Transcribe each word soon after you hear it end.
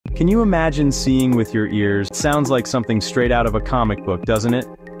Can you imagine seeing with your ears? It sounds like something straight out of a comic book, doesn't it?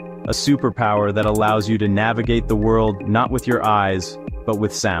 A superpower that allows you to navigate the world not with your eyes, but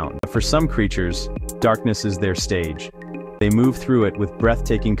with sound. For some creatures, darkness is their stage. They move through it with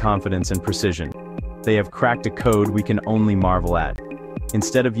breathtaking confidence and precision. They have cracked a code we can only marvel at.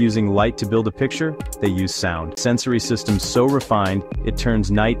 Instead of using light to build a picture, they use sound. Sensory systems so refined, it turns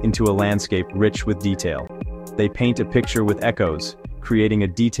night into a landscape rich with detail. They paint a picture with echoes, creating a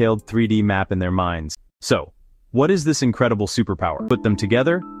detailed 3D map in their minds. So, what is this incredible superpower? Put them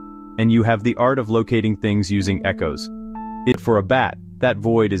together, and you have the art of locating things using echoes. For a bat, that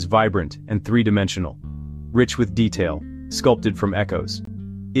void is vibrant and three-dimensional, rich with detail, sculpted from echoes.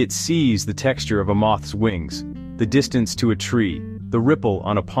 It sees the texture of a moth's wings, the distance to a tree, the ripple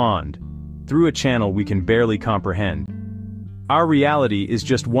on a pond, through a channel we can barely comprehend. Our reality is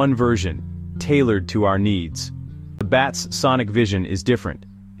just one version, tailored to our needs. The bat's sonic vision is different,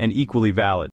 and equally valid.